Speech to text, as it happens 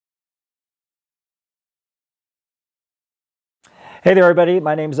Hey there, everybody.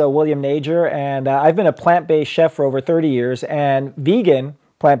 My name's William Najger, and I've been a plant-based chef for over 30 years and vegan,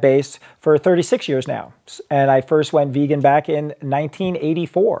 plant-based, for 36 years now. And I first went vegan back in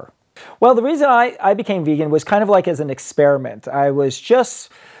 1984. Well, the reason I became vegan was kind of like as an experiment. I was just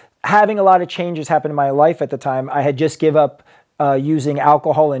having a lot of changes happen in my life at the time. I had just given up using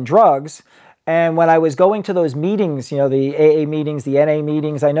alcohol and drugs. And when I was going to those meetings, you know, the AA meetings, the NA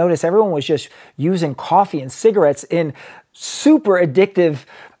meetings, I noticed everyone was just using coffee and cigarettes in super addictive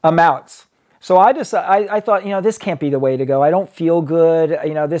amounts. So I thought, you know, this can't be the way to go. I don't feel good.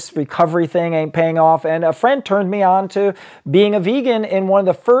 You know, this recovery thing ain't paying off. And a friend turned me on to being a vegan in one of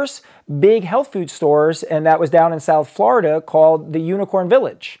the first big health food stores, and that was down in South Florida, called the Unicorn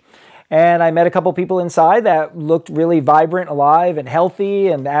Village. And I met a couple people inside that looked really vibrant, alive, and healthy,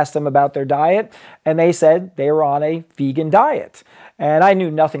 and asked them about their diet. And they said they were on a vegan diet. And I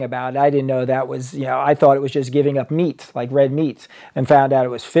knew nothing about it. I didn't know that was, you know, I thought it was just giving up meat, like red meat, and found out it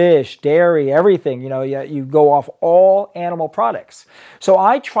was fish, dairy, everything. You know, you go off all animal products. So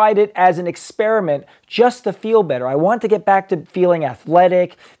I tried it as an experiment just to feel better. I wanted to get back to feeling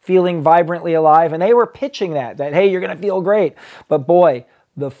athletic, feeling vibrantly alive. And they were pitching that, hey, you're going to feel great. But boy,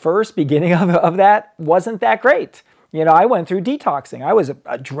 the first beginning of that wasn't that great. You know, I went through detoxing. I was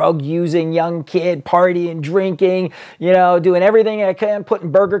a drug-using young kid, partying, drinking, you know, doing everything I can,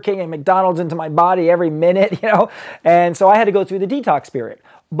 putting Burger King and McDonald's into my body every minute, you know. And so I had to go through the detox period.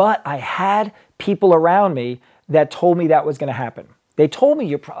 But I had people around me that told me that was going to happen. They told me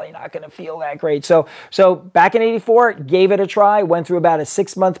you're probably not going to feel that great. So back in '84, gave it a try, went through about a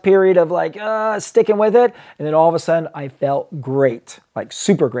 6-month period of like sticking with it. And then all of a sudden I felt great, like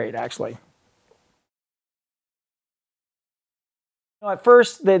super great, actually. At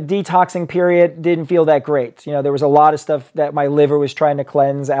first, the detoxing period didn't feel that great. You know, there was a lot of stuff that my liver was trying to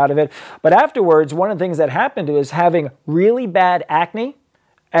cleanse out of it. But afterwards, one of the things that happened was having really bad acne,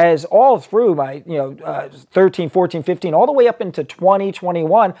 as all through my, 13, 14, 15, all the way up into 20,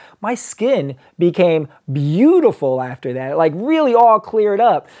 21, my skin became beautiful after that. Like really all cleared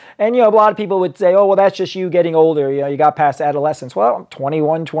up. And, you know, a lot of people would say, oh, well, that's just you getting older. You know, you got past adolescence. Well, I'm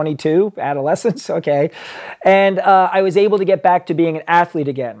 21, 22, adolescence. Okay. And I was able to get back to being an athlete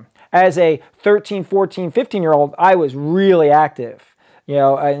again. As a 13, 14, 15-year-old, I was really active, you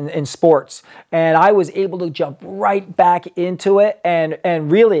know, in sports. And I was able to jump right back into it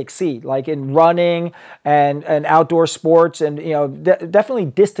and really exceed, like in running and outdoor sports and, you know, definitely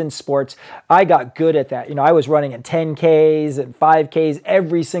distance sports. I got good at that. You know, I was running in 10Ks and 5Ks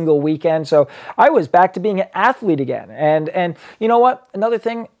every single weekend. So I was back to being an athlete again. And you know what? Another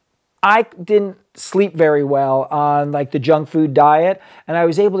thing, I didn't sleep very well on like the junk food diet, and I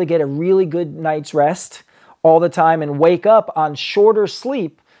was able to get a really good night's rest all the time and wake up on shorter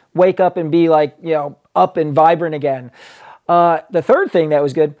sleep, wake up and be like, you know, up and vibrant again. The third thing that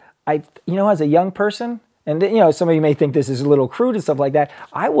was good, as a young person, and you know, some of you may think this is a little crude and stuff like that,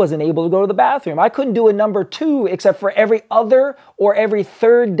 I wasn't able to go to the bathroom. I couldn't do a number 2 except for every other or every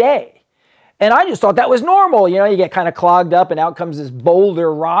third day. And I just thought that was normal. You know, you get kind of clogged up and out comes this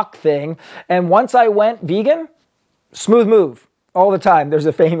boulder rock thing. And once I went vegan, smooth move. All the time. There's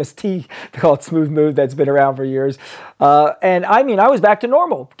a famous tea called Smooth Move that's been around for years. And I mean, I was back to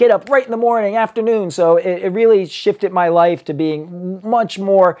normal. Get up right in the morning, afternoon. So it really shifted my life to being much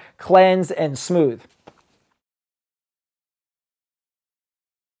more cleansed and smooth.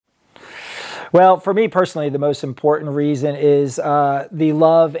 Well, for me personally, the most important reason is the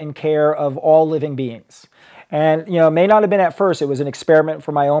love and care of all living beings. And, you know, it may not have been at first. It was an experiment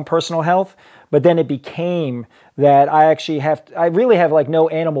for my own personal health. But then it became that I really have like no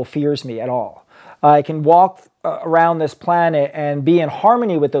animal fears me at all. I can walk around this planet and be in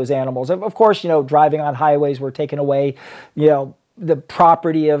harmony with those animals. Of course, you know, driving on highways, we're taking away, you know, the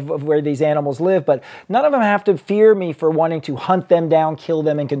property of where these animals live, but none of them have to fear me for wanting to hunt them down, kill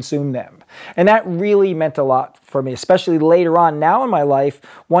them, and consume them. And that really meant a lot for me, especially later on now in my life,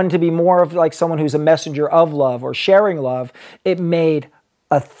 wanting to be more of like someone who's a messenger of love or sharing love. It made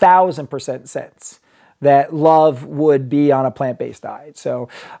 1,000% sense that love would be on a plant-based diet. So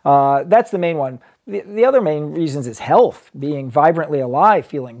that's the main one. The other main reasons is health, being vibrantly alive,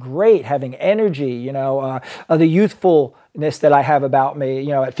 feeling great, having energy, you know, the youthfulness that I have about me. You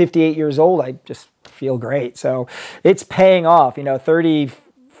know, at 58 years old, I just feel great. So it's paying off, you know,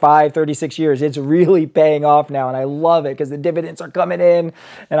 35, 36 years, it's really paying off now. And I love it because the dividends are coming in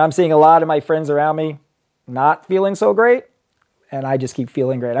and I'm seeing a lot of my friends around me not feeling so great. And I just keep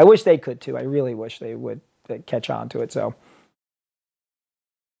feeling great. I wish they could too. I really wish they would catch on to it. So.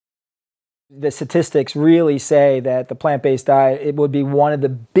 The statistics really say that the plant-based diet, it would be one of the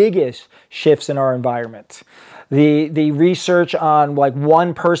biggest shifts in our environment. The research on like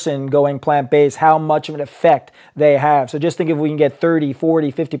one person going plant-based, how much of an effect they have. So just think if we can get 30,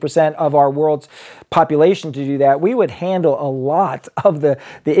 40, 50% of our world's population to do that, we would handle a lot of the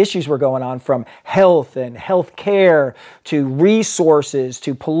issues we're going on, from health and health care to resources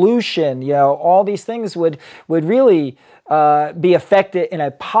to pollution. You know, all these things would really be affected in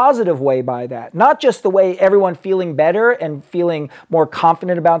a positive way by that. Not just the way everyone feeling better and feeling more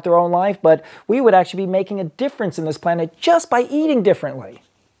confident about their own life, but we would actually be making a difference in this planet just by eating differently.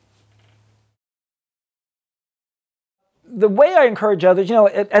 The way I encourage others, you know,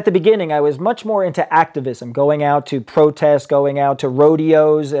 at the beginning, I was much more into activism, going out to protests, going out to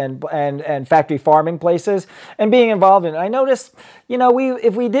rodeos and factory farming places and being involved in it. I noticed, you know,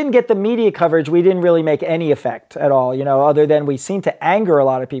 if we didn't get the media coverage, we didn't really make any effect at all, you know, other than we seemed to anger a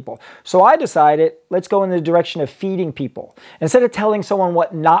lot of people. So I decided, let's go in the direction of feeding people. Instead of telling someone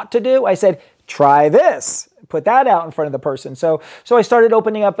what not to do, I said, try this. Put that out in front of the person. So I started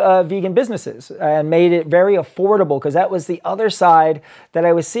opening up vegan businesses and made it very affordable, because that was the other side that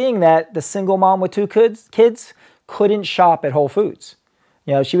I was seeing, that the single mom with two kids couldn't shop at Whole Foods.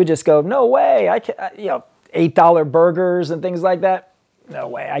 You know, she would just go, no way, I can't, you know, $8 burgers and things like that. No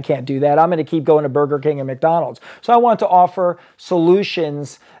way, I can't do that. I'm going to keep going to Burger King and McDonald's. So I wanted to offer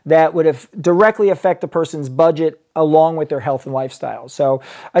solutions that would directly affect the person's budget along with their health and lifestyle. So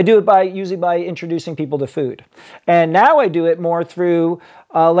I do it usually by introducing people to food. And now I do it more through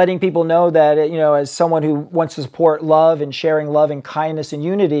letting people know that, you know, as someone who wants to support love and sharing love and kindness and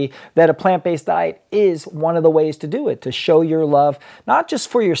unity, that a plant-based diet is one of the ways to do it, to show your love, not just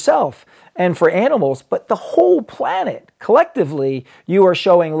for yourself and for animals, but the whole planet. Collectively, you are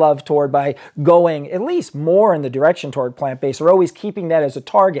showing love toward by going at least more in the direction toward plant-based, or always keeping that as a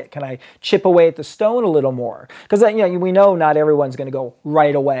target. Can I chip away at the stone a little more? Because, you know, we know not everyone's going to go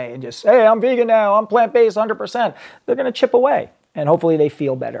right away and just, hey, I'm vegan now, I'm plant-based 100%. They're going to chip away, and hopefully they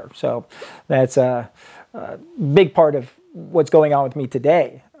feel better. So that's a big part of what's going on with me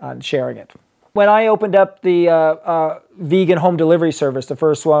today on sharing it. When I opened up the vegan home delivery service, the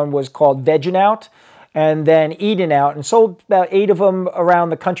first one was called Vegging Out, and then Eating Out, and sold about 8 of them around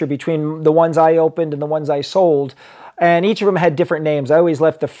the country between the ones I opened and the ones I sold. And each of them had different names. I always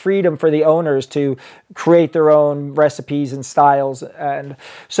left the freedom for the owners to create their own recipes and styles. And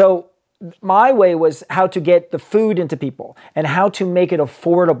so my way was how to get the food into people and how to make it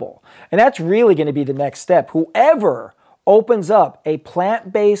affordable. And that's really going to be the next step. Whoever opens up a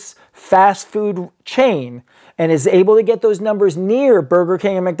plant-based fast food chain and is able to get those numbers near Burger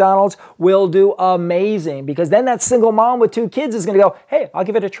King and McDonald's will do amazing, because then that single mom with 2 kids is going to go, hey, I'll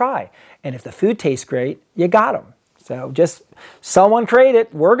give it a try. And if the food tastes great, you got them. So just someone create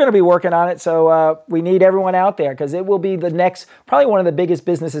it. We're going to be working on it. So we need everyone out there, because it will be the next, probably one of the biggest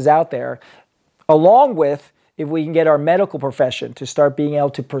businesses out there, along with if we can get our medical profession to start being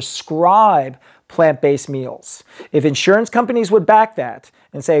able to prescribe plant-based meals. If insurance companies would back that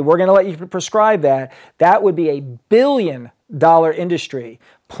and say, we're going to let you prescribe that, that would be a billion-dollar industry.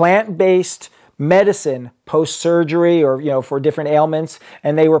 Plant-based medicine post-surgery, or, you know, for different ailments,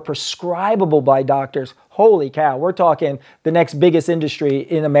 and they were prescribable by doctors. Holy cow, we're talking the next biggest industry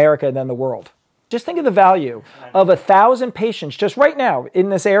in America and then the world. Just think of the value of 1,000 patients just right now in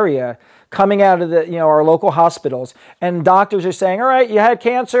this area coming out of the, you know, our local hospitals, and doctors are saying, all right, you had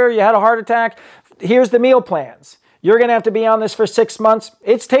cancer, you had a heart attack, here's the meal plans. You're going to have to be on this for 6 months.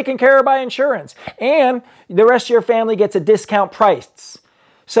 It's taken care of by insurance, and the rest of your family gets a discount price.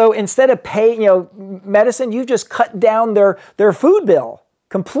 So instead of paying, you know, medicine, you just cut down their food bill.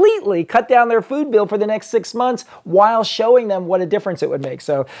 Completely cut down their food bill for the next 6 months while showing them what a difference it would make.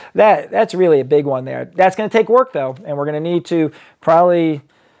 So that's really a big one there. That's going to take work, though, and we're going to need to probably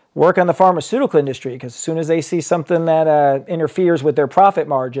work on the pharmaceutical industry, because as soon as they see something that interferes with their profit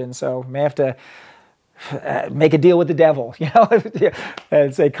margin, so may have to make a deal with the devil, you know,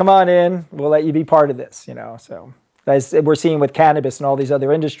 and say, come on in, we'll let you be part of this, you know. So as we're seeing with cannabis and all these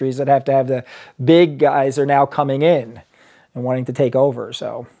other industries that have to have the big guys are now coming in and wanting to take over.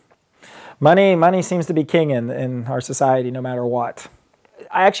 So money seems to be king in our society, no matter what.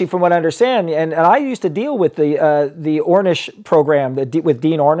 I actually, from what I understand, and I used to deal with the Ornish program with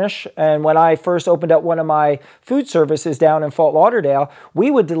Dean Ornish, and when I first opened up one of my food services down in Fort Lauderdale,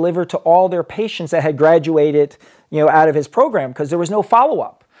 we would deliver to all their patients that had graduated, you know, out of his program, because there was no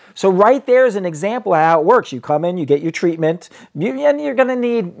follow-up. So right there is an example of how it works. You come in, you get your treatment, and you're going to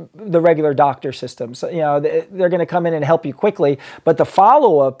need the regular doctor system. So, you know, they're going to come in and help you quickly, but the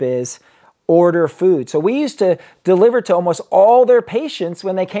follow-up is order food. So we used to deliver to almost all their patients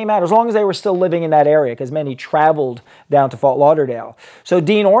when they came out, as long as they were still living in that area, because many traveled down to Fort Lauderdale. So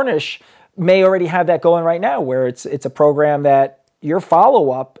Dean Ornish may already have that going right now, where it's a program that your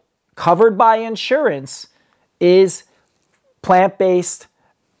follow-up, covered by insurance, is plant-based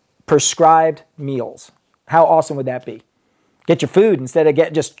prescribed meals. How awesome would that be? Get your food instead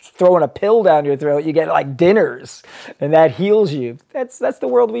of just throwing a pill down your throat. You get like dinners, and that heals you. That's the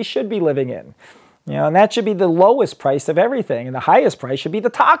world we should be living in. And that should be the lowest price of everything, and the highest price should be the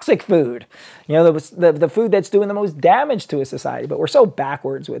toxic food. The food that's doing the most damage to a society. But we're so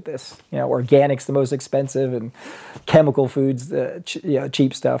backwards with this. Organic's the most expensive, and chemical foods,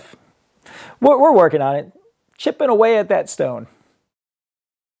 cheap stuff. We're working on it, chipping away at that stone.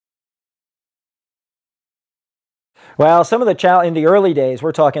 Well, some of the challenge in the early days,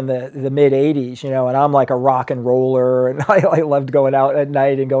 we're talking the mid 80s, and I'm like a rock and roller, and I loved going out at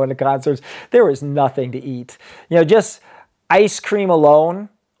night and going to concerts. There was nothing to eat. Just ice cream alone.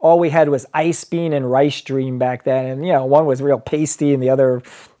 All we had was ice bean and rice dream back then. And, one was real pasty and the other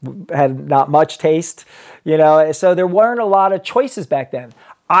had not much taste, So there weren't a lot of choices back then.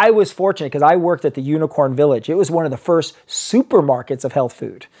 I was fortunate because I worked at the Unicorn Village. It was one of the first supermarkets of health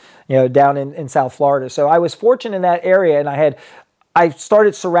food, down in South Florida. So I was fortunate in that area, and I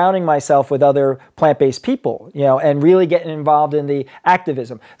started surrounding myself with other plant-based people, and really getting involved in the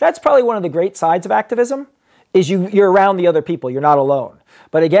activism. That's probably one of the great sides of activism, is you're around the other people. You're not alone.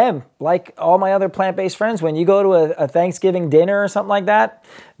 But again, like all my other plant-based friends, when you go to a Thanksgiving dinner or something like that,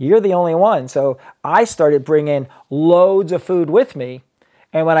 you're the only one. So I started bringing loads of food with me.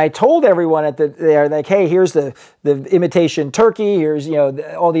 And when I told everyone they're like, hey, here's the imitation turkey, here's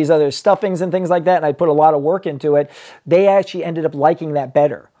all these other stuffings and things like that, and I put a lot of work into it, they actually ended up liking that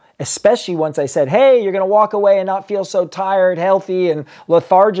better. Especially once I said, hey, you're going to walk away and not feel so tired, healthy, and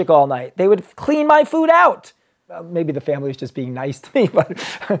lethargic all night. They would clean my food out. Maybe the family was just being nice to me, but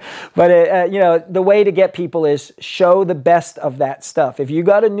the way to get people is show the best of that stuff. If you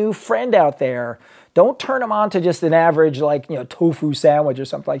got a new friend out there, don't turn them on to just an average tofu sandwich or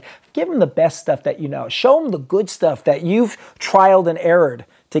something like. Give them the best stuff that you know. Show them the good stuff that you've trialed and errored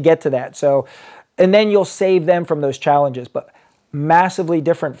to get to that. So, and then you'll save them from those challenges. But massively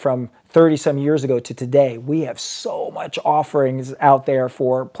different from 30 some years ago to today. We have so much offerings out there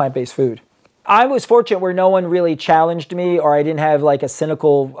for plant-based food. I was fortunate where no one really challenged me, or I didn't have like a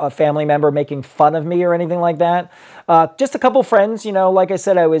cynical family member making fun of me or anything like that. Just a couple friends, like I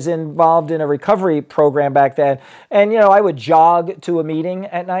said, I was involved in a recovery program back then. And, I would jog to a meeting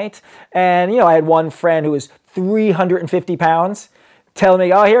at night. And, I had one friend who was 350 pounds telling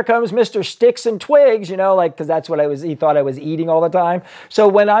me, oh, here comes Mr. Sticks and Twigs, because that's what he thought I was eating all the time. So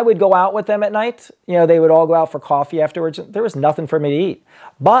when I would go out with them at night, they would all go out for coffee afterwards. There was nothing for me to eat.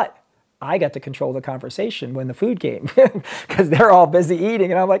 But I got to control the conversation when the food came because they're all busy eating.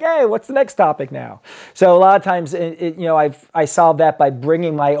 And I'm like, hey, what's the next topic now? So a lot of times, I solve that by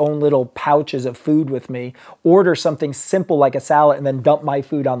bringing my own little pouches of food with me, order something simple like a salad, and then dump my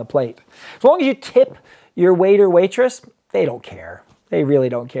food on the plate. As long as you tip your waiter, waitress, they don't care. They really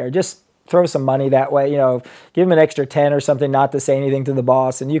don't care. Just throw some money that way, give them an extra 10 or something not to say anything to the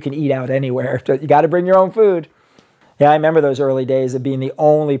boss, and you can eat out anywhere. But you got to bring your own food. Yeah, I remember those early days of being the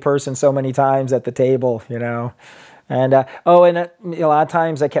only person so many times at the table, And, a lot of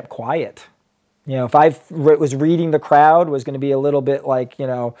times I kept quiet. If I was reading the crowd, was going to be a little bit like,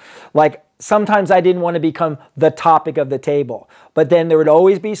 like sometimes I didn't want to become the topic of the table. But then there would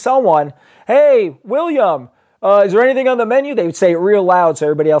always be someone, hey, William, is there anything on the menu? They would say it real loud so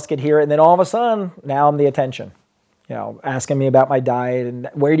everybody else could hear it. And then all of a sudden, now I'm the attention. Asking me about my diet and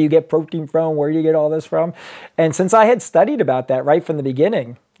where do you get protein from? Where do you get all this from? And since I had studied about that right from the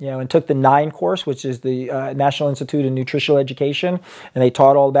beginning, and took the 9 course, which is the National Institute of Nutritional Education, and they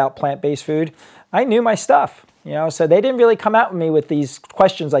taught all about plant-based food, I knew my stuff. So they didn't really come at me with these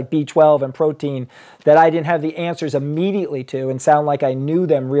questions like B12 and protein that I didn't have the answers immediately to and sound like I knew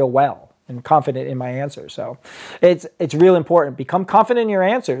them real well and confident in my answers. So it's real important. Become confident in your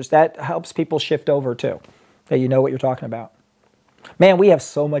answers. That helps people shift over too. That you know what you're talking about. Man, we have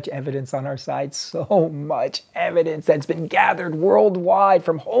so much evidence on our side, so much evidence that's been gathered worldwide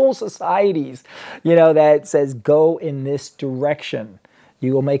from whole societies, that says go in this direction.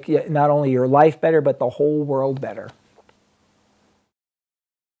 You will make not only your life better, but the whole world better.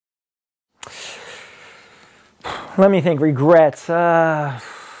 Let me think, regrets. Yeah,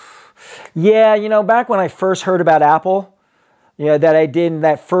 back when I first heard about Apple, that I did in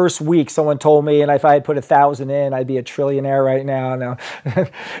that first week, someone told me, and if I had put 1,000 in, I'd be a trillionaire right now. No,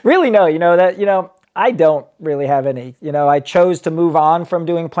 really, no. I don't really have any. I chose to move on from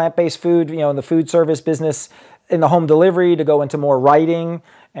doing plant-based food, in the food service business, in the home delivery, to go into more writing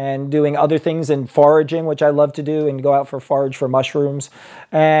and doing other things and foraging, which I love to do, and go out for forage for mushrooms,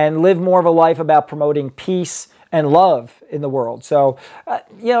 and live more of a life about promoting peace and love in the world. So,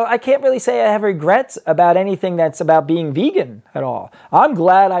 I can't really say I have regrets about anything that's about being vegan at all. I'm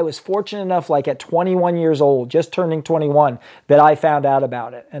glad I was fortunate enough, like at 21 years old, just turning 21, that I found out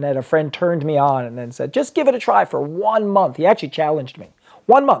about it, and that a friend turned me on and then said, just give it a try for 1 month. He actually challenged me.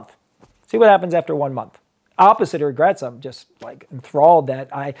 1 month. See what happens after 1 month. Opposite of regrets, I'm just like enthralled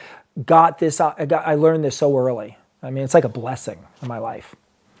that I got this, I learned this so early. I mean, it's like a blessing in my life.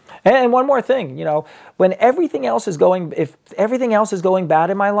 And one more thing, when everything else is going, if everything else is going bad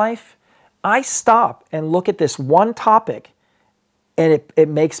in my life, I stop and look at this one topic, and it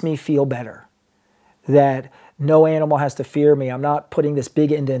makes me feel better. That no animal has to fear me. I'm not putting this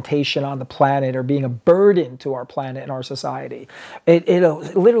big indentation on the planet or being a burden to our planet and our society. It'll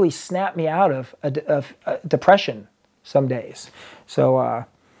literally snap me out of depression some days. So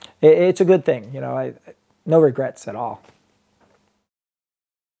it's a good thing. No regrets at all.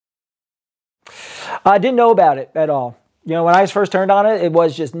 I didn't know about it at all. When I first turned on it, it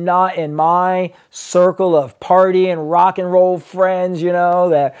was just not in my circle of party and rock and roll friends,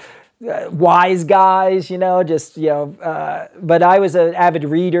 that wise guys, but I was an avid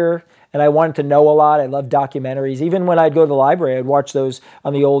reader, and I wanted to know a lot. I loved documentaries. Even when I'd go to the library, I'd watch those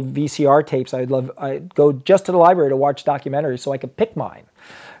on the old VCR tapes. I'd go just to the library to watch documentaries so I could pick mine.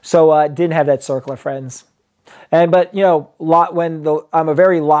 So I didn't have that circle of friends. But I'm a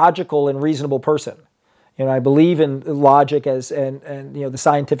very logical and reasonable person. I believe in logic and the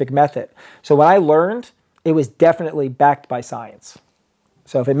scientific method. So when I learned, it was definitely backed by science.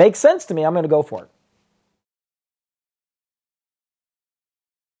 So if it makes sense to me, I'm going to go for it.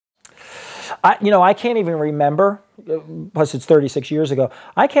 I can't even remember, plus it's 36 years ago,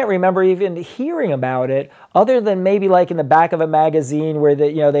 I can't remember even hearing about it other than maybe like in the back of a magazine where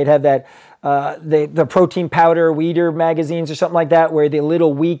they'd have that, the protein powder Weeder magazines or something like that, where the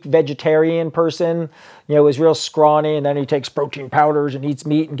little weak vegetarian person, was real scrawny, and then he takes protein powders and eats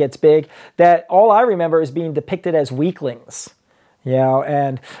meat and gets big. That all I remember is being depicted as weaklings.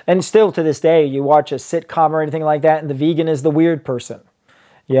 And still to this day, you watch a sitcom or anything like that, and the vegan is the weird person.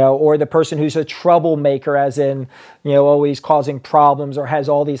 Or the person who's a troublemaker, as in, always causing problems or has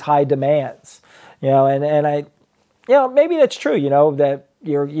all these high demands. And I, maybe that's true, that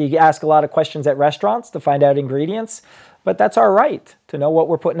you ask a lot of questions at restaurants to find out ingredients, but that's our right to know what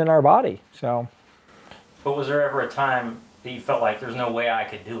we're putting in our body. So. But was there ever a time that you felt like there's no way I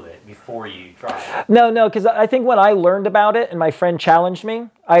could do it before you tried it? No, because I think when I learned about it and my friend challenged me,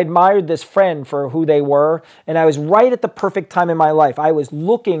 I admired this friend for who they were, and I was right at the perfect time in my life. I was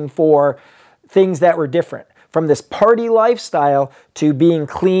looking for things that were different. From this party lifestyle to being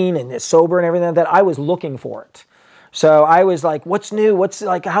clean and sober and everything like that, I was looking for it. So I was like, what's new?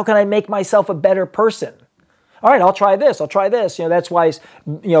 How can I make myself a better person? All right, I'll try this. That's why,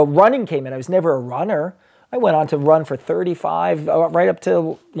 running came in. I was never a runner. I went on to run for 35, right up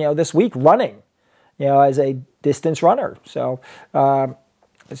to, this week, running, as a distance runner. So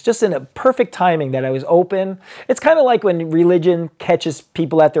it's just in a perfect timing that I was open. It's kind of like when religion catches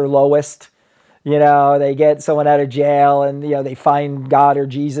people at their lowest. They get someone out of jail and, they find God or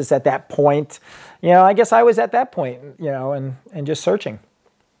Jesus at that point. I guess I was at that point, and just searching.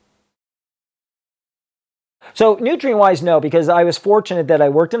 So nutrient-wise, no, because I was fortunate that I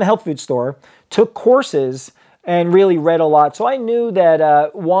worked in a health food store, took courses, and really read a lot. So I knew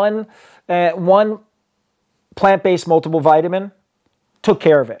that one plant-based multiple vitamin took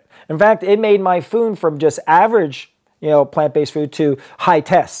care of it. In fact, it made my food from just average, plant-based food to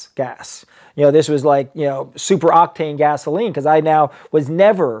high-test gas. This was like, super octane gasoline, because I now was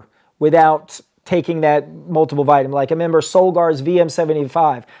never without taking that multiple vitamin. Like I remember Solgar's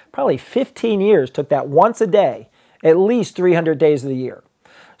VM75, probably 15 years, took that once a day, at least 300 days of the year.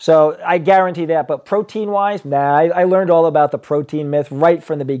 So I guarantee that. But protein-wise, nah, I learned all about the protein myth right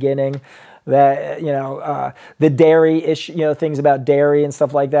from the beginning. That, the dairy issue, things about dairy and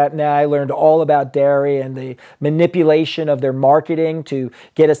stuff like that. Now I learned all about dairy and the manipulation of their marketing to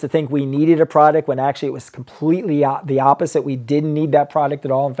get us to think we needed a product when actually it was completely the opposite. We didn't need that product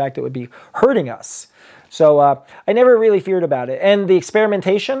at all. In fact, it would be hurting us. So I never really feared about it. And the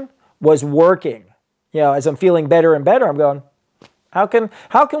experimentation was working. As I'm feeling better and better, I'm going, how can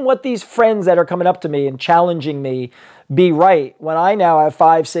what these friends that are coming up to me and challenging me be right when I now have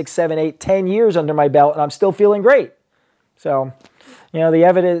 5, 6, 7, 8, 10 years under my belt and I'm still feeling great? So, the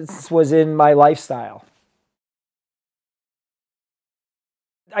evidence was in my lifestyle.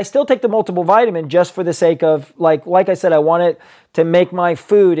 I still take the multiple vitamin just for the sake of, like I said, I want it to make my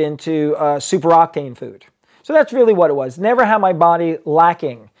food into super octane food. So that's really what it was. Never have my body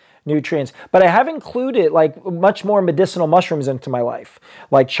lacking nutrients. But I have included like much more medicinal mushrooms into my life,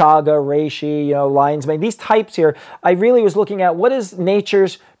 like chaga, reishi, lion's mane. These types here, I really was looking at what is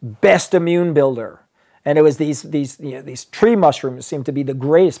nature's best immune builder. And it was these tree mushrooms seem to be the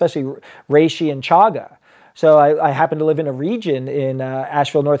greatest, especially reishi and chaga. So I happen to live in a region in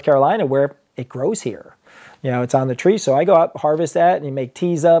Asheville, North Carolina, where it grows here. It's on the tree. So I go out, harvest that, and you make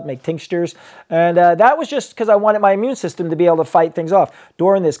teas up, make tinctures. And that was just because I wanted my immune system to be able to fight things off.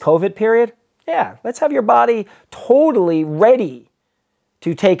 During this COVID period, yeah, let's have your body totally ready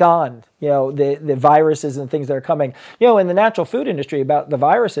to take on, the viruses and things that are coming. In the natural food industry about the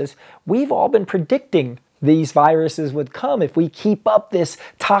viruses, we've all been predicting these viruses would come if we keep up this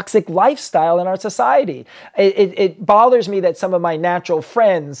toxic lifestyle in our society. It bothers me that some of my natural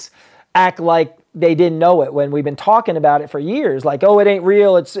friends act like they didn't know it when we've been talking about it for years. Like, oh, it ain't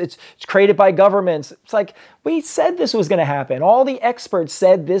real. It's created by governments. It's like, we said this was going to happen. All the experts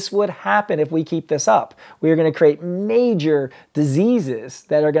said this would happen if we keep this up. We are going to create major diseases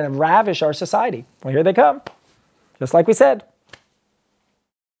that are going to ravish our society. Well, here they come, just like we said.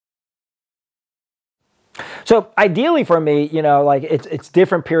 So ideally for me, like it's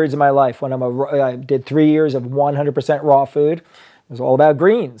different periods of my life. When I did 3 years of 100% raw food, it was all about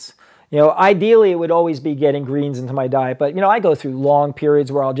greens. Ideally it would always be getting greens into my diet, but I go through long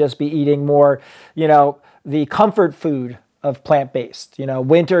periods where I'll just be eating more, the comfort food of plant-based.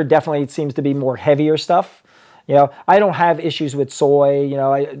 Winter definitely seems to be more heavier stuff. I don't have issues with soy.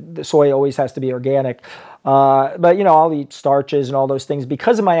 The soy always has to be organic. But I'll eat starches and all those things.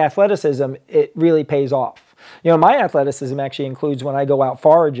 Because of my athleticism, it really pays off. My athleticism actually includes when I go out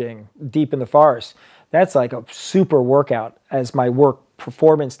foraging deep in the forest. That's like a super workout as my work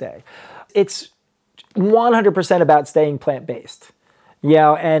performance day. It's 100% about staying plant-based.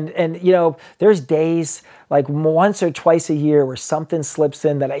 There's days like once or twice a year where something slips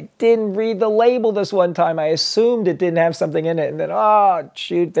in that I didn't read the label this one time. I assumed it didn't have something in it, and then, oh,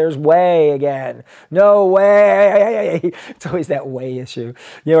 shoot, there's whey again. No way. It's always that whey issue.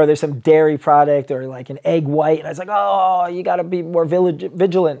 Or there's some dairy product or like an egg white, and I was like, oh, you got to be more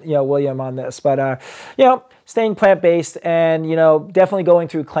vigilant, William, on this. But, staying plant-based and, definitely going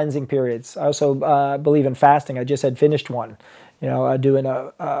through cleansing periods. I also believe in fasting. I just had finished one. Doing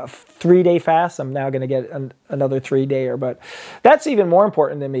a 3-day fast. I'm now going to get another 3-dayer, but that's even more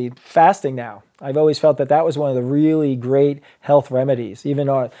important than me fasting now. I've always felt that was one of the really great health remedies. Even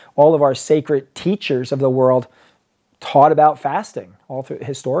all of our sacred teachers of the world taught about fasting all through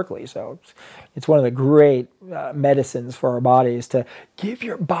historically. So it's one of the great medicines for our bodies, to give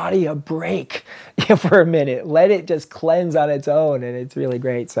your body a break for a minute. Let it just cleanse on its own, and it's really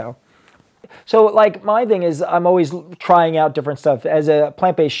great. So like my thing is I'm always trying out different stuff. As a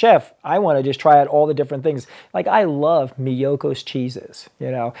plant-based chef, I want to just try out all the different things. Like I love Miyoko's cheeses,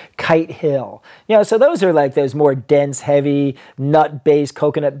 Kite Hill. So those are like those more dense, heavy, nut-based,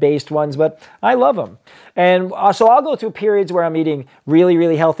 coconut-based ones, but I love them. And so I'll go through periods where I'm eating really,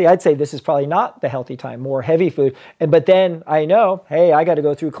 really healthy. I'd say this is probably not the healthy time, more heavy food. But then I know, hey, I got to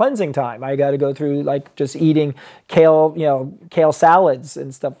go through cleansing time. I got to go through like just eating kale salads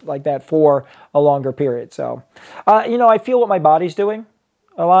and stuff like that for a longer period. So, I feel what my body's doing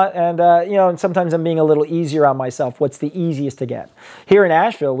a lot. And, and sometimes I'm being a little easier on myself. What's the easiest to get? Here in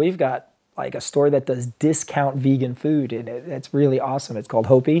Asheville, we've got like a store that does discount vegan food, and it's really awesome. It's called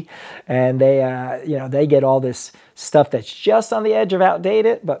Hopi, and they get all this stuff that's just on the edge of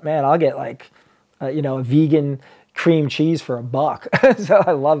outdated, but man, I'll get like, a vegan cream cheese for $1. So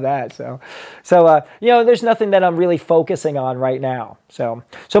I love that. So there's nothing that I'm really focusing on right now. So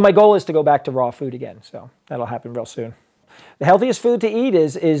my goal is to go back to raw food again. So that'll happen real soon. The healthiest food to eat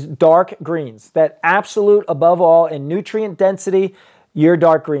is dark greens. That absolute above all in nutrient density, your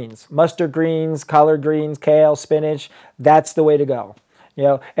dark greens, mustard greens, collard greens, kale, spinach. That's the way to go.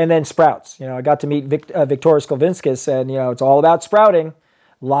 And then sprouts. I got to meet Victoria Skolvinskis, and it's all about sprouting.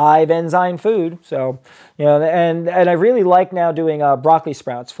 Live enzyme food. So, and I really like now doing broccoli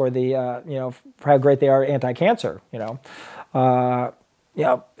sprouts for the, for how great they are anti-cancer, and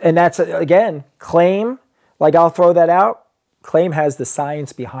that's, again, claim, like I'll throw that out. Claim has the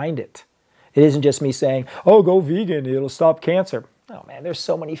science behind it. It isn't just me saying, oh, go vegan, it'll stop cancer. Oh man, there's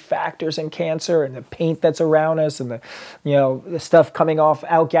so many factors in cancer, and the paint that's around us, and the stuff coming off,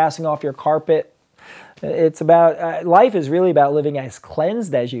 outgassing off your carpet. It's about, life is really about living as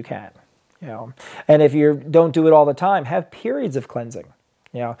cleansed as you can, And if you don't do it all the time, have periods of cleansing.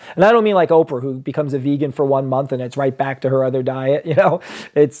 You know, and I don't mean like Oprah, who becomes a vegan for 1 month and it's right back to her other diet. You know,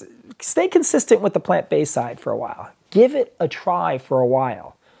 it's stay consistent with the plant-based side for a while. Give it a try for a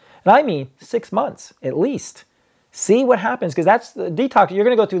while. And I mean 6 months at least. See what happens, because that's the detox. You're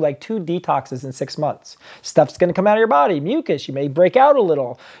going to go through like 2 detoxes in 6 months. Stuff's going to come out of your body, mucus. You may break out a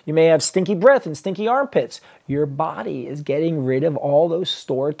little. You may have stinky breath and stinky armpits. Your body is getting rid of all those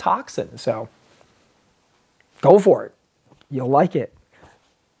stored toxins. So go for it. You'll like it,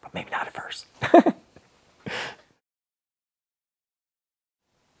 but maybe not at first.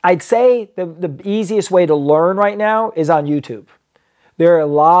 I'd say the easiest way to learn right now is on YouTube. There are a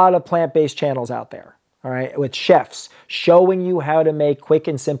lot of plant-based channels out there, all right, with chefs showing you how to make quick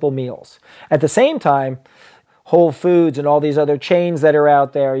and simple meals. At the same time, Whole Foods and all these other chains that are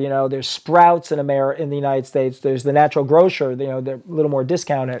out there, you know, there's Sprouts in the United States, there's the Natural Grocer, you know, they're a little more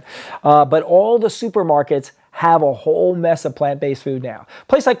discounted. But all the supermarkets have a whole mess of plant-based food now. A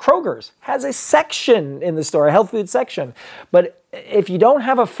place like Kroger's has a section in the store, a health food section. But if you don't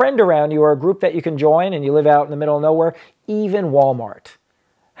have a friend around you or a group that you can join and you live out in the middle of nowhere, even Walmart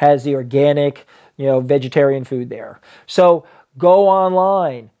has the organic, you know, vegetarian food there. So go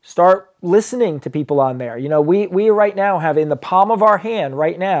online, start listening to people on there. You know, we right now have in the palm of our hand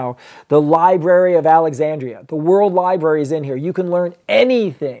right now, the Library of Alexandria. The World Library is in here. You can learn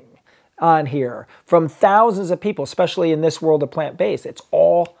anything on here from thousands of people, especially in this world of plant-based. It's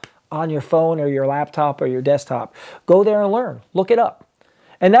all on your phone or your laptop or your desktop. Go there and learn. Look it up.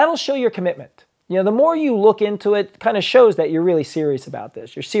 And that'll show your commitment. You know, the more you look into it, kind of shows that you're really serious about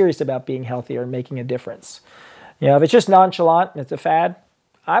this. You're serious about being healthier and making a difference. You know, if it's just nonchalant and it's a fad,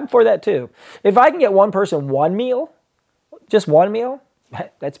 I'm for that too. If I can get one person one meal, just one meal,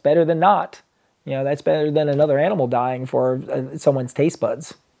 that's better than not. You know, that's better than another animal dying for someone's taste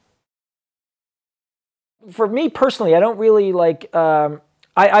buds. For me personally, I don't really like,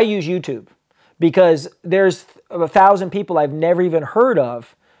 I use YouTube because there's 1,000 people I've never even heard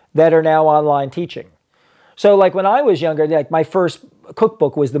of that are now online teaching. So like when I was younger, like my first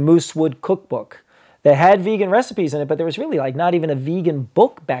cookbook was the Moosewood Cookbook that had vegan recipes in it, but there was really like not even a vegan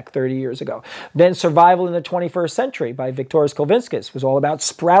book back 30 years ago. Then Survival in the 21st Century by Viktoras Kulvinskas was all about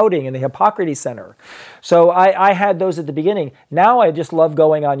sprouting in the Hippocrates Center. So I had those at the beginning. Now I just love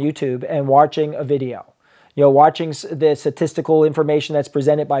going on YouTube and watching a video. You know, watching the statistical information that's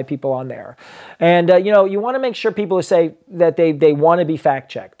presented by people on there. And, you know, you want to make sure people say that they want to be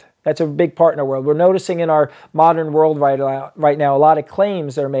fact-checked. That's a big part in our world. We're noticing in our modern world right now, a lot of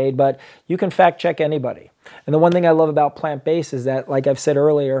claims are made, but you can fact-check anybody. And the one thing I love about plant-based is that, like I've said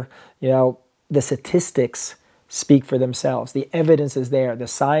earlier, you know, the statistics speak for themselves. The evidence is there. The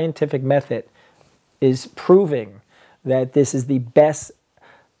scientific method is proving that this is the best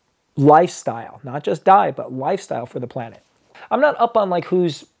lifestyle, not just diet, but lifestyle for the planet. I'm not up on like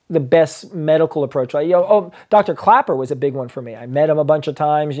who's the best medical approach. Like, you know, oh, Dr. Clapper was a big one for me. I met him a bunch of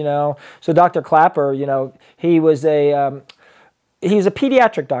times, you know. So Dr. Clapper, you know, he was a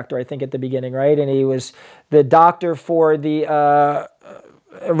pediatric doctor, I think, at the beginning, right? And he was the doctor for the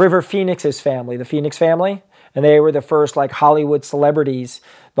River Phoenix's family, the Phoenix family. And they were the first like Hollywood celebrities.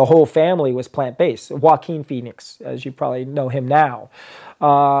 The whole family was plant-based. Joaquin Phoenix, as you probably know him now.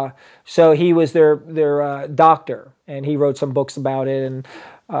 So he was their doctor, and he wrote some books about it, and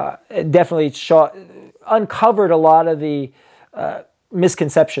it definitely uncovered a lot of the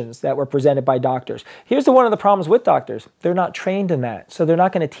misconceptions that were presented by doctors. Here's one of the problems with doctors. They're not trained in that. So they're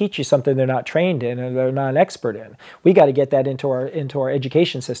not going to teach you something they're not trained in and they're not an expert in. We got to get that into our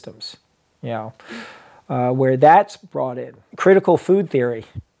education systems, you know. Where that's brought in. Critical food theory,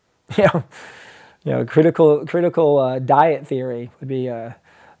 you know, critical diet theory would be a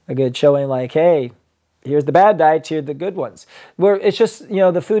good showing. Like, hey, here's the bad diets, here's the good ones. Where it's just, you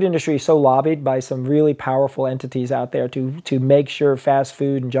know, the food industry is so lobbied by some really powerful entities out there to make sure fast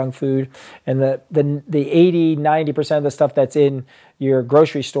food and junk food and the 80-90% of the stuff that's in your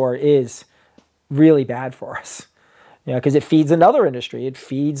grocery store is really bad for us. You know, because it feeds another industry. It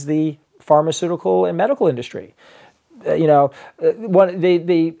feeds the pharmaceutical and medical industry. You know,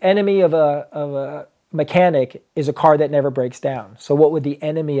 the enemy of a mechanic is a car that never breaks down. So what would the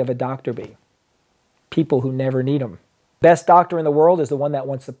enemy of a doctor be? People who never need them. Best doctor in the world is the one that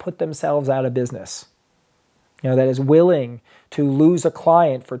wants to put themselves out of business. You know, that is willing to lose a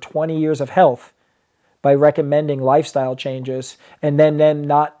client for 20 years of health by recommending lifestyle changes and then them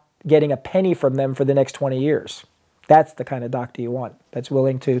not getting a penny from them for the next 20 years. That's the kind of doctor you want, that's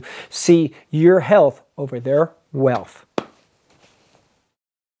willing to see your health over their wealth.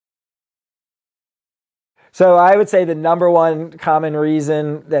 So I would say the number one common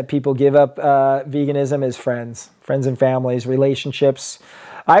reason that people give up veganism is friends and families, relationships.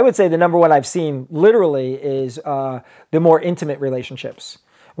 I would say the number one I've seen literally is the more intimate relationships.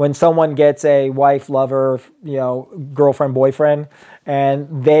 When someone gets a wife, lover, girlfriend, boyfriend,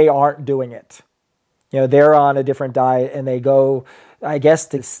 and they aren't doing it. They're on a different diet and they go, I guess,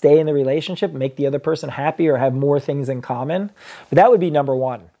 to stay in the relationship, make the other person happy or have more things in common. But that would be number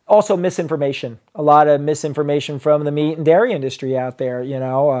one. Also, misinformation. A lot of misinformation from the meat and dairy industry out there.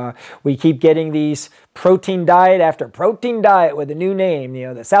 We keep getting these protein diet after protein diet with a new name.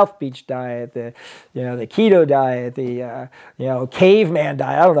 The South Beach diet, the keto diet, the caveman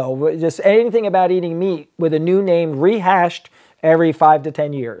diet. I don't know, just anything about eating meat with a new name rehashed every 5 to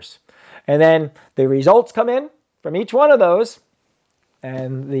 10 years. And then the results come in from each one of those,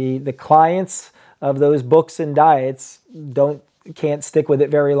 and the clients of those books and diets can't stick with it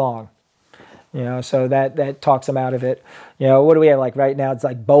very long. So that talks them out of it. What do we have like right now? It's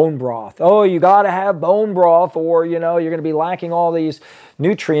like bone broth. Oh, you got to have bone broth or, you're going to be lacking all these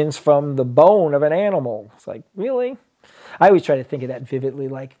nutrients from the bone of an animal. It's like, really? I always try to think of that vividly.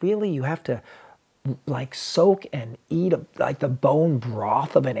 Like, really? You have to like soak and eat like the bone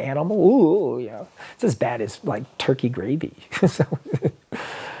broth of an animal? Ooh, it's as bad as like turkey gravy. So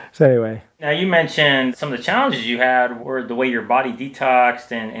anyway. Now you mentioned some of the challenges you had were the way your body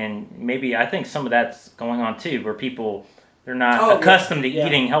detoxed and maybe I think some of that's going on too, where people, they're not accustomed to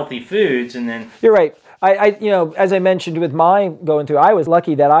eating healthy foods and then... You're right. I as I mentioned with my going through, I was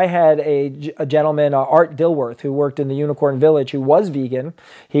lucky that I had a gentleman, Art Dilworth, who worked in the Unicorn Village, who was vegan.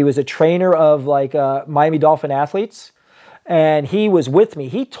 He was a trainer of like Miami Dolphin athletes. And he was with me.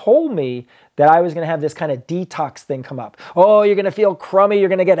 He told me that I was going to have this kind of detox thing come up. Oh, you're going to feel crummy. You're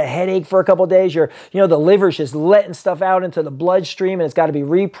going to get a headache for a couple of days. The liver's just letting stuff out into the bloodstream and it's got to be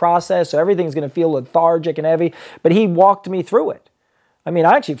reprocessed. So everything's going to feel lethargic and heavy. But he walked me through it. I mean,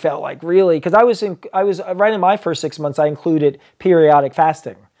 I actually felt like really, because I was right in my first 6 months, I included periodic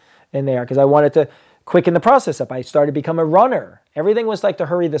fasting in there because I wanted to quicken the process up. I started to become a runner. Everything was like to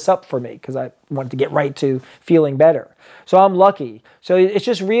hurry this up for me because I wanted to get right to feeling better. So I'm lucky. So it's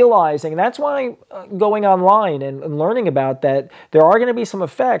just realizing, and that's why going online and learning about that, there are going to be some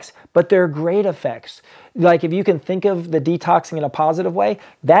effects, but they're great effects. Like if you can think of the detoxing in a positive way,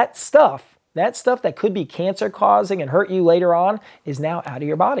 that stuff that could be cancer causing and hurt you later on is now out of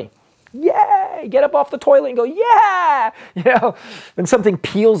your body. Yay! Get up off the toilet and go, yeah! When something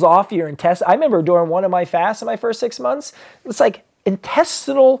peels off your intestine. I remember during one of my fasts in my first 6 months, it's like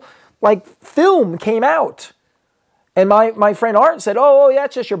intestinal film came out. And my friend Art said, oh, yeah,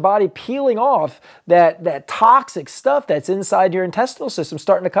 it's just your body peeling off that toxic stuff that's inside your intestinal system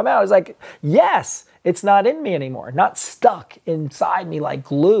starting to come out. I was like, yes, it's not in me anymore. Not stuck inside me like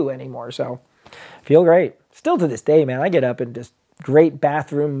glue anymore. So feel great. Still to this day, man, I get up and just great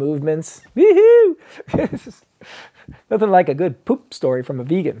bathroom movements. Woohoo! Nothing like a good poop story from a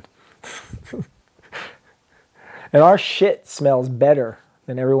vegan. And our shit smells better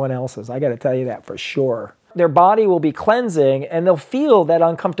than everyone else's. I got to tell you that for sure. Their body will be cleansing and they'll feel that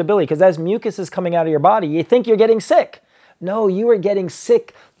uncomfortability because as mucus is coming out of your body, you think you're getting sick. No, you were getting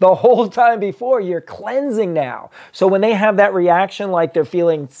sick the whole time before. You're cleansing now. So when they have that reaction like they're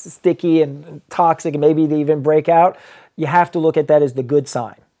feeling sticky and toxic and maybe they even break out, you have to look at that as the good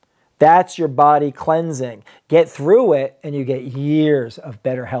sign. That's your body cleansing. Get through it and you get years of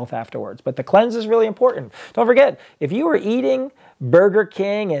better health afterwards. But the cleanse is really important. Don't forget, if you were eating Burger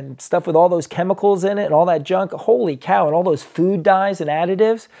King and stuff with all those chemicals in it and all that junk, holy cow, and all those food dyes and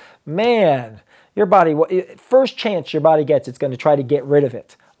additives, man, your body, first chance your body gets, it's going to try to get rid of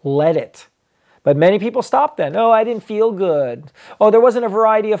it. Let it. But many people stop then. Oh, I didn't feel good. Oh, there wasn't a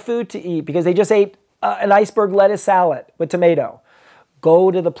variety of food to eat because they just ate an iceberg lettuce salad with tomato.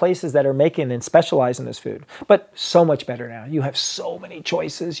 Go to the places that are making and specialize in this food. But so much better now. You have so many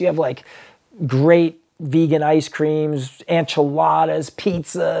choices. You have like great vegan ice creams, enchiladas,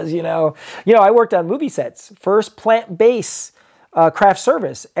 pizzas, I worked on movie sets. First plant-based craft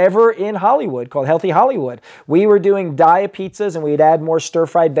service ever in Hollywood called Healthy Hollywood. We were doing diet pizzas and we'd add more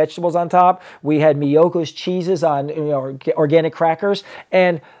stir-fried vegetables on top. We had Miyoko's cheeses on organic crackers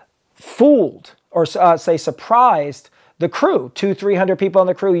and fooled or say surprised the crew. 200-300 people on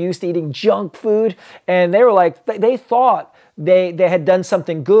the crew used to eating junk food and they were like, they thought they had done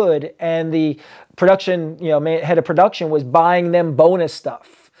something good and the production, head of production was buying them bonus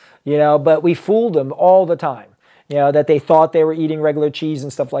stuff, but we fooled them all the time. That they thought they were eating regular cheese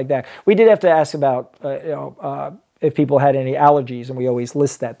and stuff like that. We did have to ask about, if people had any allergies, and we always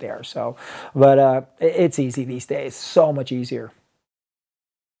list that there. So, but it's easy these days, so much easier.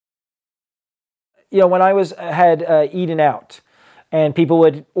 when I had Eaten Out, and people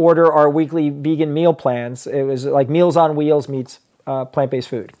would order our weekly vegan meal plans, it was like Meals on Wheels meets plant-based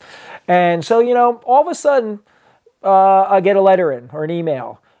food. And so, all of a sudden, I get a letter in or an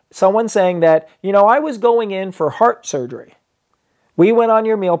email, someone saying that, I was going in for heart surgery. We went on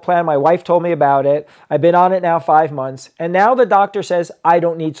your meal plan. My wife told me about it. I've been on it now 5 months. And now the doctor says I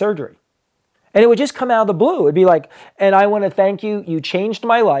don't need surgery. And it would just come out of the blue. It'd be like, and I want to thank you. You changed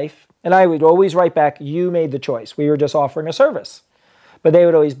my life. And I would always write back, you made the choice. We were just offering a service. But they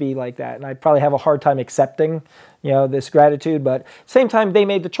would always be like that. And I'd probably have a hard time accepting, this gratitude. But same time, they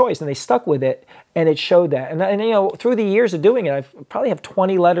made the choice and they stuck with it. And it showed that. And through the years of doing it, I probably have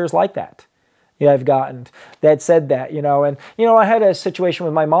 20 letters like that. I've gotten that said that, and, I had a situation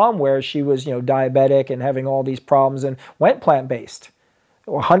with my mom where she was, diabetic and having all these problems and went plant-based.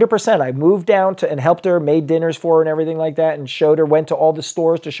 100%. I moved down and helped her, made dinners for her and everything like that, and showed her, went to all the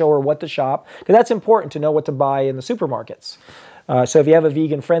stores to show her what to shop, because that's important to know what to buy in the supermarkets. So if you have a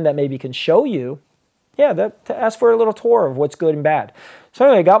vegan friend that maybe can show you, to ask for a little tour of what's good and bad. So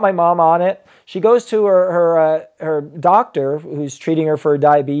anyway, I got my mom on it. She goes to her doctor who's treating her for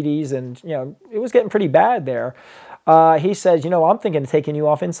diabetes, and it was getting pretty bad there. He says, I'm thinking of taking you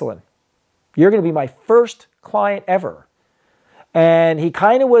off insulin. You're going to be my first client ever. And he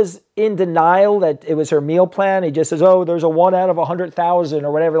kind of was in denial that it was her meal plan. He just says, oh, there's a 1 out of 100,000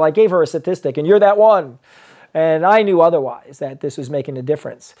 or whatever. Like, gave her a statistic, and you're that one. And I knew otherwise, that this was making a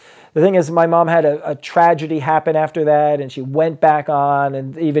difference. The thing is, my mom had a tragedy happen after that, and she went back on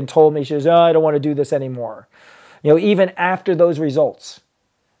and even told me, she says, oh, I don't want to do this anymore. Even after those results,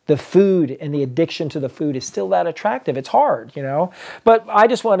 the food and the addiction to the food is still that attractive. It's hard, But I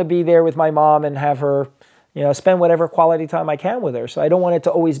just want to be there with my mom and have her, spend whatever quality time I can with her. So I don't want it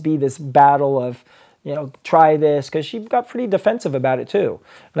to always be this battle of, try this, because she got pretty defensive about it too.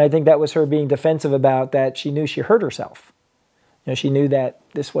 And I think that was her being defensive about that. She knew she hurt herself. She knew that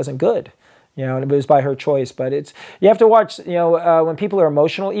this wasn't good, and it was by her choice. But you have to watch, when people are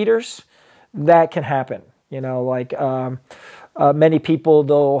emotional eaters, that can happen. Many people,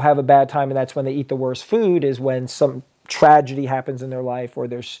 they'll have a bad time, and that's when they eat the worst food, is when some tragedy happens in their life, or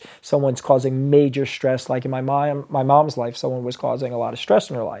someone's causing major stress. Like in my mom's life, someone was causing a lot of stress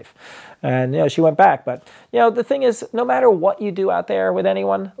in her life. And, she went back. But, the thing is, no matter what you do out there with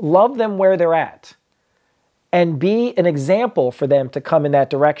anyone, love them where they're at. And be an example for them to come in that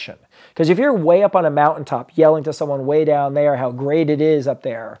direction. Because if you're way up on a mountaintop yelling to someone way down there how great it is up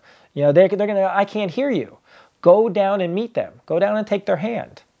there, they're going to, I can't hear you. Go down and meet them. Go down and take their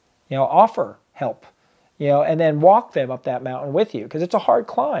hand. Offer help. And then walk them up that mountain with you, because it's a hard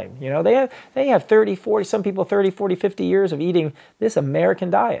climb. They have 30, 40, some people 30, 40, 50 years of eating this American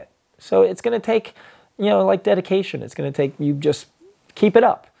diet. So it's going to take, like dedication. It's going to take, you just keep it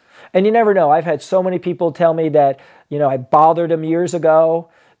up. And you never know. I've had so many people tell me that, I bothered them years ago.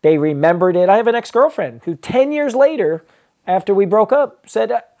 They remembered it. I have an ex-girlfriend who 10 years later, after we broke up,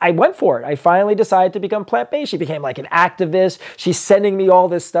 said, I went for it. I finally decided to become plant-based. She became like an activist. She's sending me all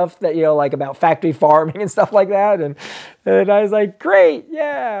this stuff that, like about factory farming and stuff like that. And I was like, great,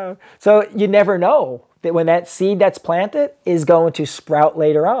 yeah. So you never know that when that seed that's planted is going to sprout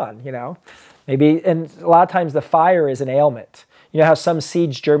later on, Maybe, and a lot of times the fire is an ailment. You know how some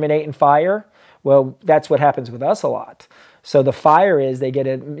seeds germinate in fire? Well, that's what happens with us a lot. So the fire is they get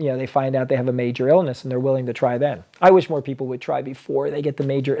it, they find out they have a major illness and they're willing to try then. I wish more people would try before they get the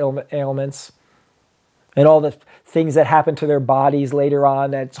major ailments and all the things that happen to their bodies later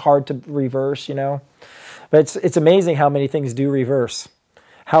on that's hard to reverse, But it's amazing how many things do reverse,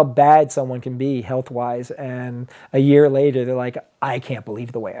 how bad someone can be health-wise. And a year later, they're like, I can't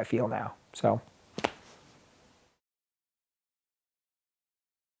believe the way I feel now. So.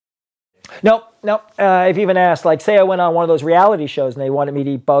 Nope. If you even asked, like, say I went on one of those reality shows and they wanted me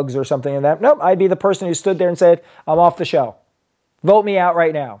to eat bugs or something like that, nope, I'd be the person who stood there and said, I'm off the show. Vote me out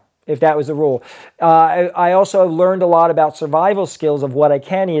right now, if that was the rule. I also learned a lot about survival skills of what I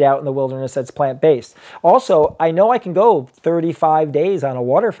can eat out in the wilderness that's plant-based. Also, I know I can go 35 days on a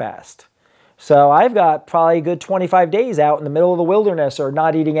water fast. So I've got probably a good 25 days out in the middle of the wilderness or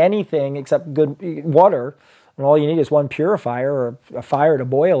not eating anything except good water. And all you need is one purifier or a fire to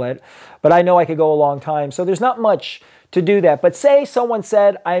boil it. But I know I could go a long time. So there's not much to do that. But say someone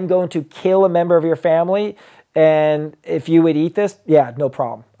said, I'm going to kill a member of your family, and if you would eat this, yeah, no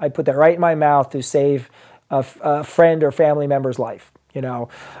problem. I'd put that right in my mouth to save a friend or family member's life.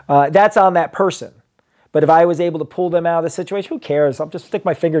 That's on that person. But if I was able to pull them out of the situation, who cares? I'll just stick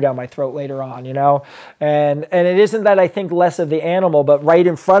my finger down my throat later on, And it isn't that I think less of the animal, but right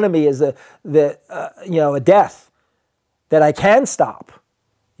in front of me is a death that I can stop.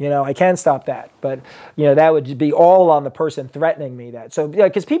 You know, I can stop that. But, you know, that would be all on the person threatening me that. So,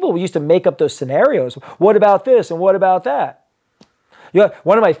 because people used to make up those scenarios. What about this and what about that? You know,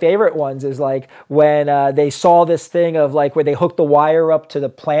 one of my favorite ones is like when they saw this thing of like where they hooked the wire up to the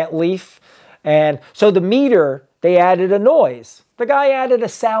plant leaf. And so the meter, they added a noise. The guy added a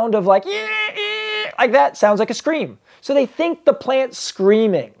sound of like that. Sounds like a scream. So they think the plant's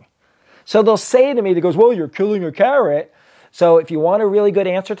screaming. So they'll say to me, they goes, well, you're killing a carrot. So if you want a really good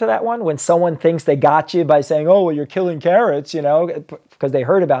answer to that one, when someone thinks they got you by saying, oh, well, you're killing carrots, you know, because they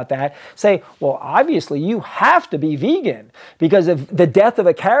heard about that, say, well, obviously you have to be vegan because if the death of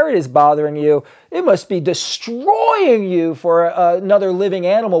a carrot is bothering you, it must be destroying you for another living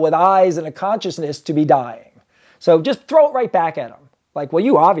animal with eyes and a consciousness to be dying. So just throw it right back at them. Like, well,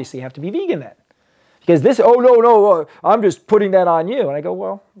 you obviously have to be vegan then. Because this, oh, no, I'm just putting that on you. And I go,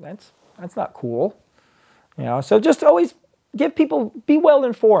 well, that's not cool. You know, so just always give people, be well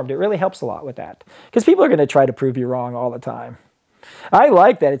informed. It really helps a lot with that. Because people are going to try to prove you wrong all the time. I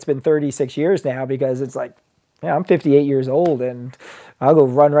like that it's been 36 years now because it's like, yeah, I'm 58 years old and I'll go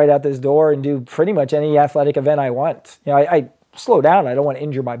run right out this door and do pretty much any athletic event I want. You know, I slow down. I don't want to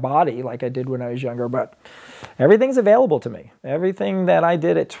injure my body like I did when I was younger, but everything's available to me. Everything that I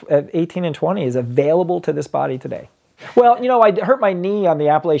did at 18 and 20 is available to this body today. Well, you know, I hurt my knee on the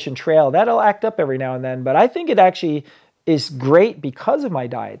Appalachian Trail. That'll act up every now and then, but I think it actually is great because of my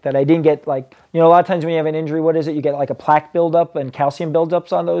diet, that I didn't get like, you know, a lot of times when you have an injury, what is it? You get like a plaque buildup and calcium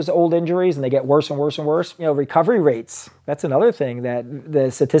buildups on those old injuries and they get worse and worse and worse. You know, recovery rates, that's another thing that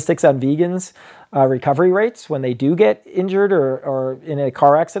the statistics on vegans, recovery rates when they do get injured or in a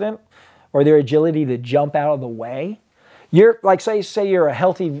car accident or their agility to jump out of the way. You're like, say you're a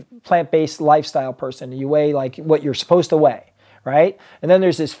healthy plant-based lifestyle person, you weigh like what you're supposed to weigh. Right? And then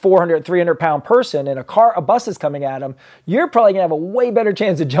there's this 400, 300 pound person and a bus is coming at them. You're probably gonna have a way better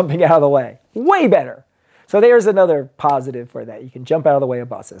chance of jumping out of the way. Way better. So there's another positive for that. You can jump out of the way of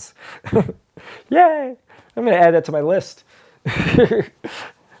buses. Yay. I'm gonna add that to my list.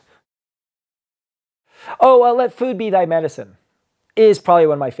 Oh, let food be thy medicine is probably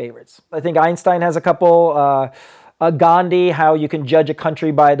one of my favorites. I think Einstein has a couple, Gandhi, how you can judge a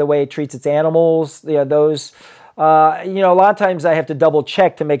country by the way it treats its animals. You know, those, you know, a lot of times I have to double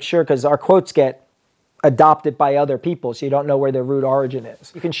check to make sure because our quotes get adopted by other people, so you don't know where their root origin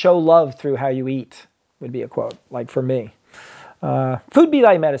is. You can show love through how you eat, would be a quote, like for me. Food be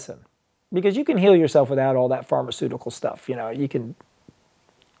thy medicine, because you can heal yourself without all that pharmaceutical stuff. You know, you can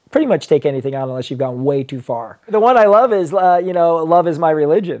pretty much take anything on unless you've gone way too far. The one I love is, you know, love is my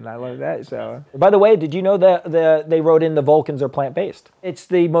religion. I love that. So, by the way, did you know that they wrote in the Vulcans are plant-based? It's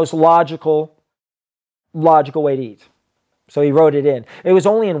the most logical way to eat. So he wrote it in. It was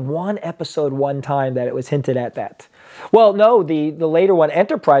only in one episode one time that it was hinted at that. Well, no, the later one,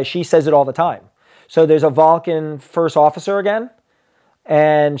 Enterprise, she says it all the time. So there's a Vulcan first officer again,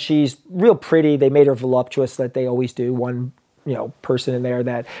 and she's real pretty. They made her voluptuous, that they always do. One, you know, person in there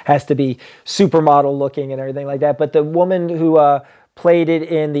that has to be supermodel looking and everything like that. But the woman who played it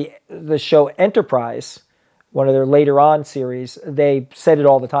in the show Enterprise, one of their later on series, they said it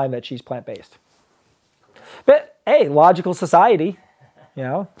all the time that she's plant-based. But hey, logical society, you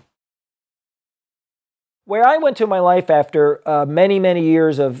know. Where I went to in my life after many, many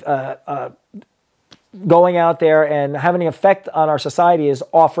years of going out there and having an effect on our society is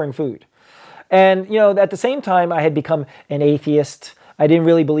offering food. And, you know, at the same time, I had become an atheist. I didn't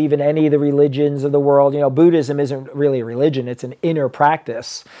really believe in any of the religions of the world. You know, Buddhism isn't really a religion. It's an inner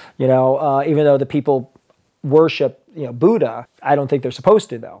practice, you know, even though the people worship, you know, Buddha. I don't think they're supposed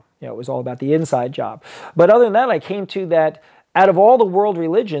to, though. You know, it was all about the inside job. But other than that, I came to that out of all the world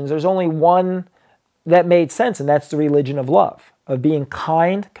religions, there's only one that made sense, and that's the religion of love, of being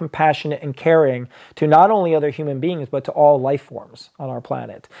kind, compassionate, and caring to not only other human beings, but to all life forms on our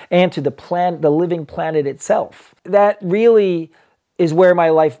planet, and to the living planet itself. That really is where my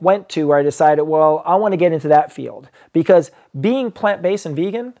life went to, where I decided, well, I want to get into that field, because being plant-based and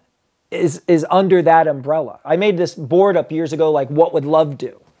vegan is under that umbrella. I made this board up years ago, like, what would love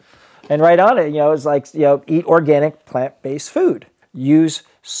do? And right on it, you know, it's like, you know, eat organic, plant-based food. Use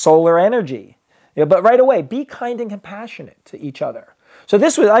solar energy. You know, but right away, be kind and compassionate to each other. So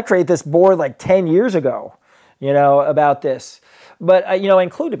I created this board like 10 years ago, you know, about this. But, you know,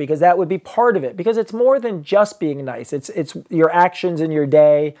 include it because that would be part of it. Because it's more than just being nice. It's your actions in your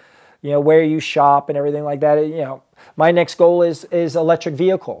day, you know, where you shop and everything like that. You know, my next goal is electric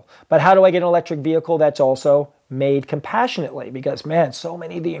vehicle. But how do I get an electric vehicle that's also made compassionately? Because, man, so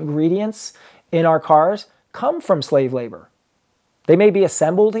many of the ingredients in our cars come from slave labor. They may be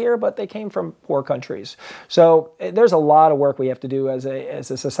assembled here, but they came from poor countries. So there's a lot of work we have to do as a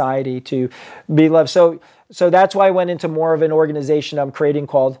society to be loved. So that's why I went into more of an organization I'm creating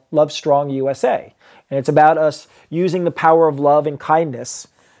called Love Strong USA. And it's about us using the power of love and kindness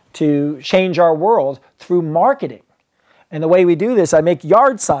to change our world through marketing. And the way we do this, I make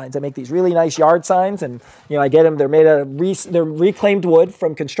yard signs. I make these really nice yard signs, and I get them. They're made out of they're reclaimed wood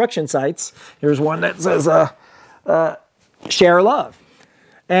from construction sites. Here's one that says "Share Love,"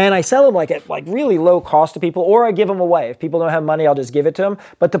 and I sell them at really low cost to people, or I give them away. If people don't have money, I'll just give it to them.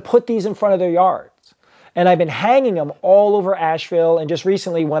 But to put these in front of their yards, and I've been hanging them all over Asheville, and just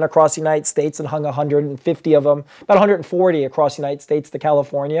recently went across the United States and hung 150 of them, about 140 across the United States to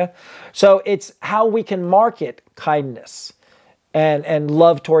California. So it's how we can market kindness and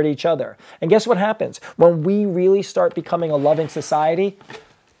love toward each other. And guess what happens? When we really start becoming a loving society,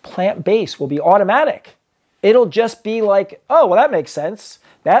 plant-based will be automatic. It'll just be like, oh, well, that makes sense.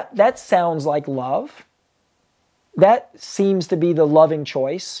 That sounds like love. That seems to be the loving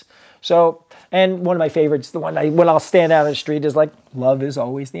choice. So, and one of my favorites, the one when I'll stand out on the street is like, love is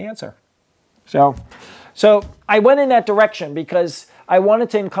always the answer. So I went in that direction because I wanted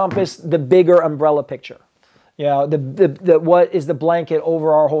to encompass the bigger umbrella picture. What is the blanket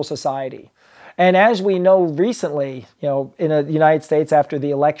over our whole society. And as we know recently, in the United States after the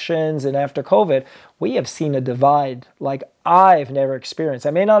elections and after COVID, we have seen a divide like I've never experienced.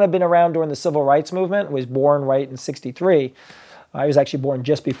 I may not have been around during the civil rights movement. I was born right in '63. I was actually born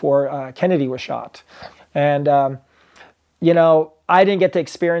just before Kennedy was shot. And, I didn't get to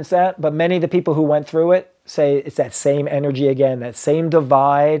experience that, but many of the people who went through it say it's that same energy again, that same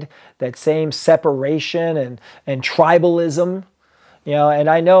divide, that same separation and tribalism. And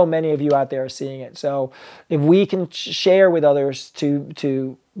I know many of you out there are seeing it. So if we can share with others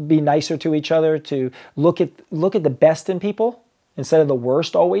to be nicer to each other, to look at the best in people instead of the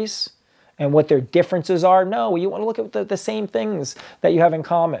worst always, and what their differences are. No, you want to look at the same things that you have in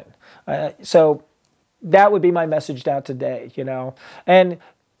common. So that would be my message now today, And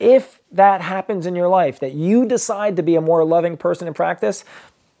if that happens in your life, that you decide to be a more loving person in practice,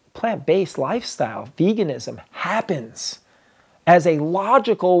 plant-based lifestyle, veganism happens as a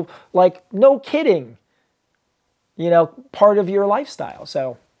logical, no kidding, part of your lifestyle.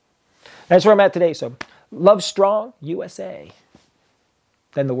 So that's where I'm at today. So love strong USA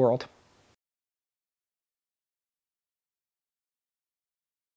than the world.